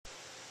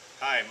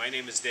Hi, my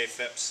name is Dave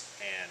Phipps,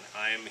 and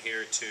I'm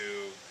here to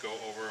go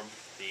over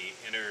the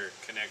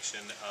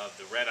interconnection of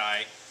the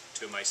RedEye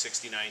to my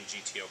 '69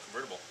 GTO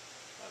convertible.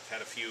 I've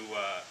had a few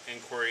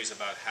inquiries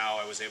about how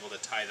I was able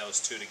to tie those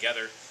two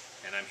together,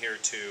 and I'm here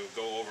to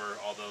go over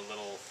all the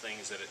little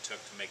things that it took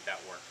to make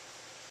that work.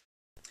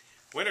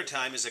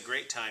 Wintertime is a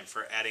great time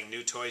for adding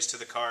new toys to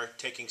the car,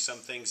 taking some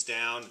things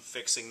down,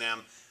 fixing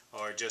them,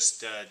 or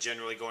just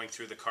generally going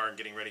through the car and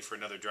getting ready for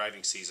another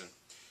driving season.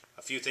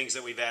 A few things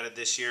that we've added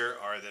this year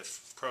are the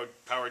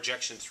Power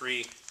Injection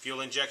 3 fuel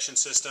injection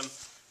system,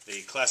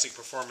 the Classic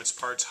Performance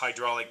Parts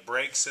hydraulic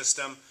brake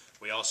system.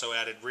 We also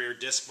added rear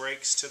disc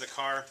brakes to the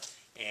car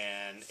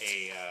and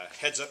a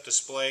heads-up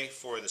display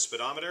for the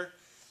speedometer.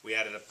 We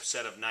added a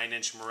set of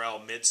 9-inch Morel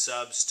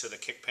mid-subs to the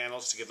kick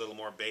panels to give a little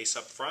more bass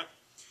up front.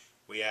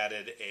 We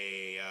added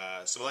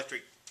some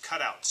electric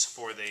cutouts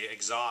for the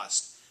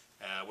exhaust,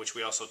 which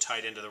we also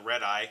tied into the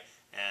RedEye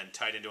and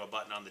tied into a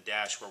button on the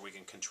dash where we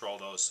can control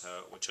those,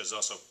 which is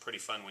also pretty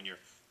fun when you're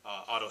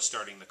auto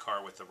starting the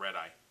car with the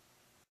RedEye.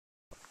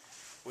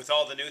 With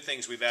all the new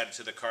things we've added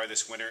to the car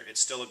this winter,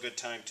 it's still a good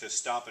time to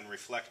stop and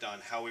reflect on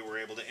how we were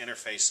able to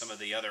interface some of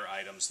the other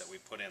items that we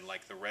put in,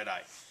 like the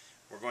RedEye.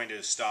 We're going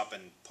to stop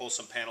and pull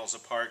some panels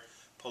apart,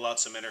 pull out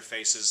some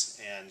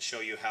interfaces, and show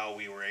you how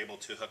we were able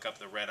to hook up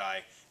the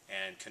RedEye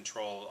and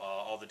control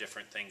all the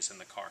different things in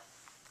the car.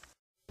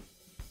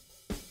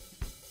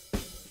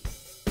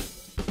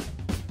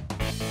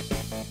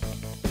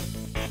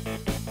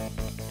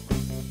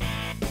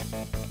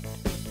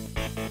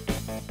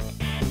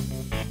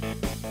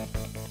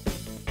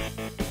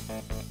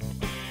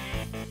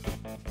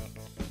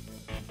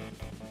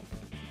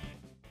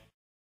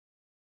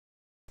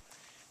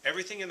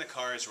 Everything in the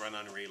car is run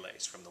on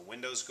relays, from the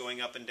windows going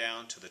up and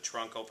down, to the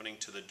trunk opening,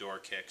 to the door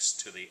kicks,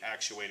 to the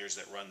actuators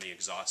that run the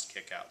exhaust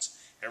kickouts.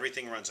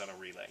 Everything runs on a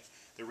relay.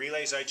 The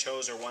relays I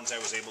chose are ones I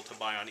was able to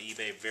buy on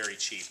eBay very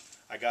cheap.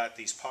 I got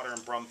these Potter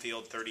 &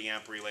 Brumfield 30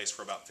 amp relays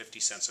for about 50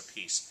 cents a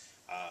piece.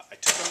 I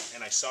took them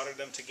and I soldered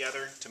them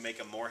together to make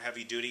them more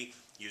heavy duty,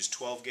 used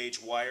 12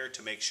 gauge wire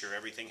to make sure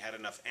everything had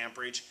enough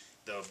amperage.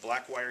 The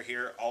black wire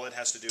here, all it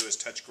has to do is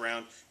touch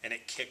ground and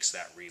it kicks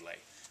that relay.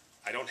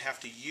 I don't have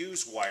to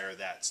use wire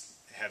that's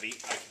heavy.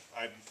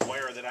 The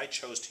wire that I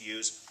chose to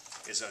use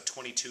is a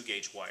 22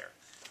 gauge wire.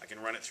 I can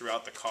run it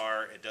throughout the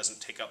car, it doesn't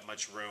take up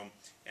much room,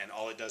 and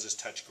all it does is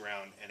touch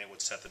ground and it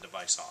would set the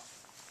device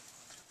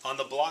off. On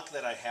the block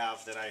that I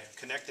have that I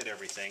connected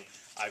everything,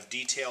 I've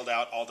detailed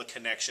out all the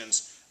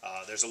connections.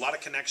 There's a lot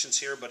of connections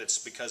here, but it's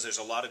because there's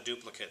a lot of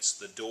duplicates.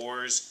 The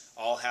doors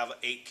all have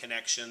 8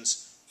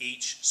 connections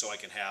each, so I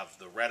can have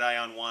the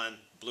RedEye on one,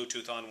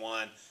 Bluetooth on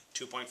one,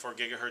 2.4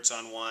 gigahertz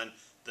on one,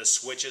 the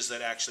switches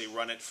that actually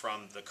run it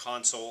from the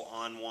console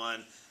on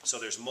one. So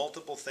there's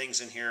multiple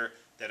things in here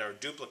that are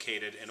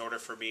duplicated in order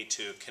for me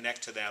to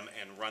connect to them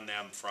and run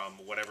them from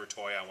whatever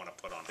toy I want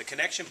to put on. The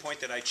connection point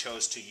that I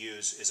chose to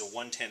use is a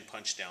 110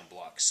 punch down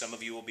block. Some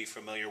of you will be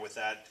familiar with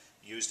that,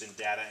 used in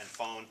data and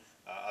phone.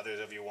 Others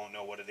of you won't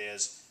know what it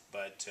is,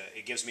 but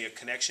it gives me a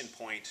connection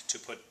point to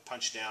put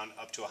punch down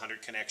up to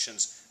 100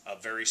 connections, a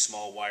very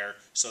small wire,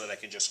 so that I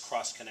can just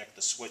cross connect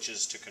the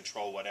switches to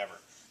control whatever.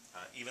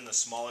 Even the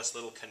smallest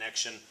little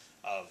connection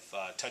of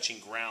touching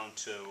ground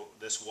to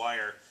this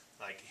wire,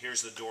 like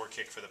here's the door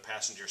kick for the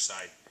passenger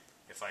side.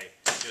 If I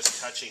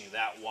just touching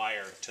that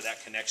wire to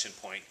that connection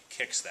point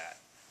kicks that.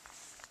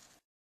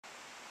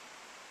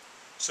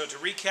 So to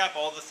recap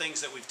all the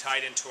things that we've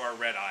tied into our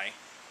RedEye,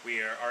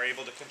 we are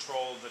able to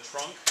control the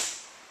trunk,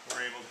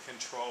 we're able to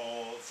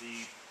control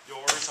the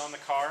doors on the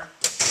car,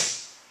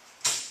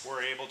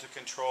 we're able to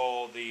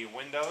control the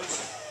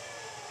windows,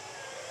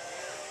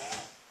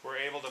 we're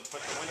able to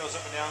put the windows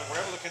up and down.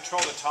 We're able to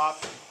control the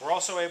top. We're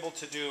also able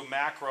to do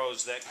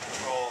macros that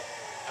control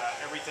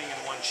everything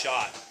in one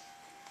shot.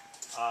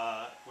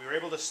 We were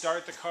able to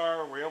start the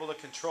car. We were able to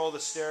control the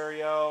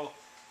stereo.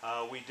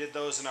 We did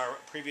those in our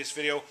previous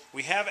video.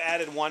 We have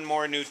added one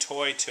more new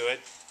toy to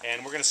it,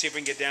 and we're going to see if we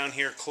can get down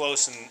here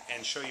close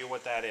and show you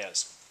what that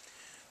is.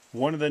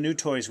 One of the new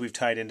toys we've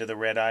tied into the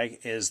RedEye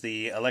is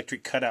the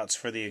electric cutouts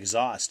for the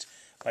exhaust.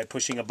 By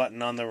pushing a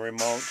button on the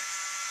remote,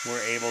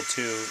 we're able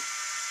to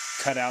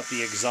cut out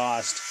the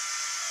exhaust,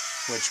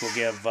 which will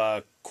give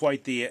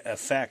quite the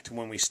effect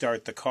when we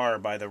start the car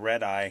by the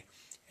RedEye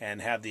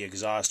and have the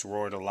exhaust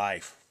roar to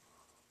life.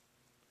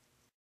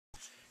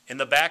 In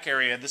the back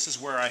area, this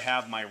is where I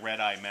have my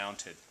RedEye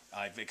mounted.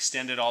 I've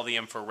extended all the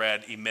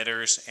infrared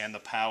emitters and the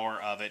power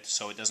of it,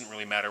 so it doesn't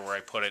really matter where I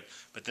put it,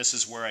 but this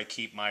is where I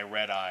keep my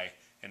RedEye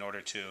in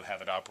order to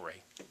have it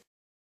operate.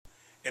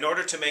 In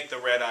order to make the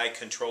RedEye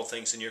control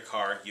things in your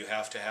car, you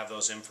have to have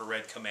those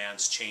infrared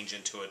commands change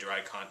into a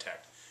dry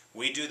contact.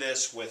 We do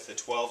this with the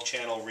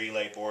 12-channel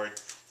relay board.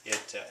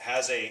 It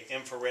has an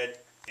infrared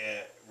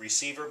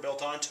receiver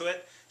built onto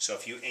it, so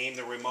if you aim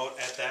the remote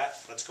at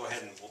that, let's go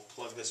ahead and we'll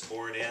plug this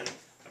board in.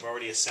 I've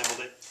already assembled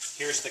it.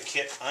 Here's the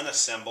kit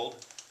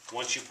unassembled.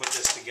 Once you put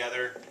this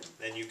together,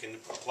 then you can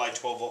apply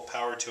 12-volt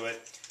power to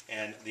it,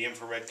 and the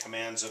infrared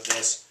commands of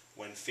this,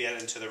 when fed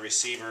into the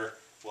receiver,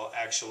 will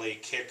actually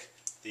kick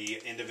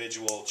the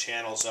individual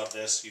channels of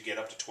this. You get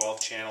up to 12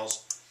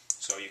 channels,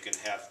 so you can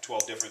have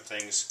 12 different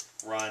things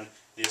run.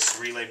 This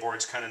relay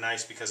board's kind of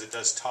nice because it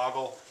does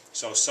toggle,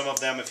 so some of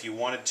them, if you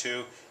wanted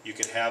to, you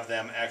could have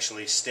them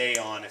actually stay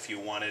on if you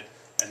wanted,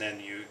 and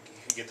then you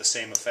get the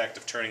same effect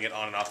of turning it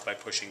on and off by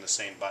pushing the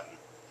same button.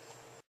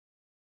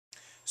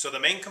 So the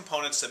main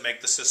components that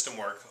make the system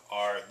work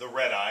are the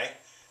RedEye,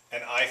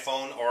 an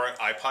iPhone or an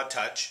iPod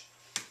Touch,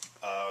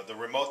 the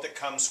remote that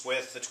comes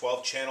with the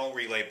 12-channel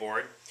relay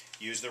board.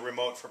 Use the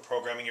remote for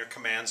programming your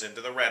commands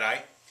into the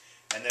RedEye,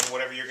 and then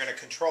whatever you're going to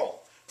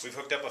control. We've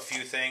hooked up a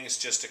few things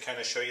just to kind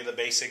of show you the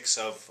basics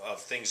of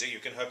things that you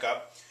can hook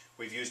up.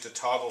 We've used a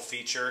toggle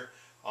feature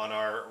on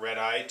our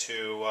RedEye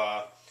to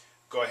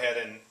go ahead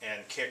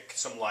and kick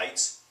some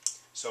lights,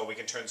 so we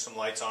can turn some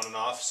lights on and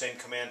off. Same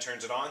command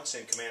turns it on,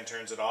 same command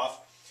turns it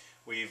off.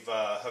 We've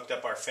hooked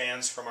up our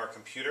fans from our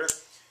computer.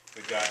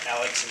 We've got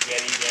Alex and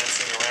Getty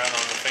dancing around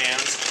on the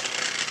fans.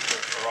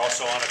 We're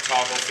also on a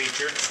toggle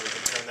feature, so we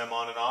can turn them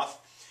on and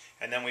off.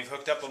 And then we've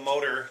hooked up a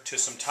motor to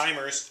some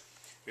timers.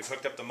 We've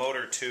hooked up the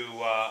motor to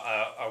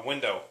a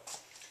window,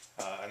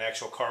 an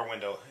actual car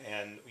window,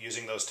 and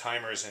using those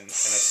timers in a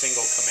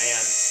single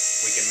command,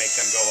 we can make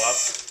them go up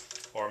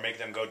or make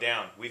them go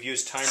down. We've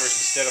used timers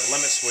instead of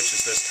limit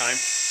switches this time.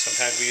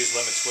 Sometimes we use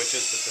limit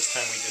switches, but this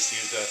time we just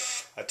used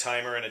a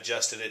timer and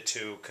adjusted it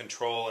to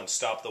control and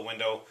stop the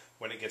window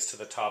when it gets to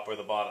the top or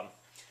the bottom.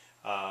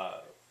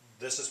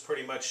 This is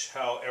pretty much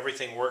how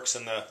everything works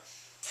in the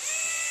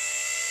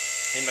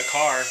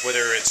car,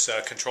 whether it's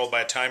controlled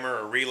by a timer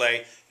or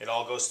relay. It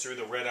all goes through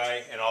the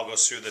RedEye and all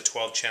goes through the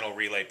 12-channel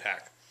relay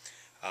pack.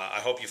 I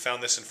hope you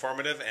found this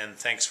informative, and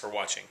thanks for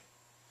watching.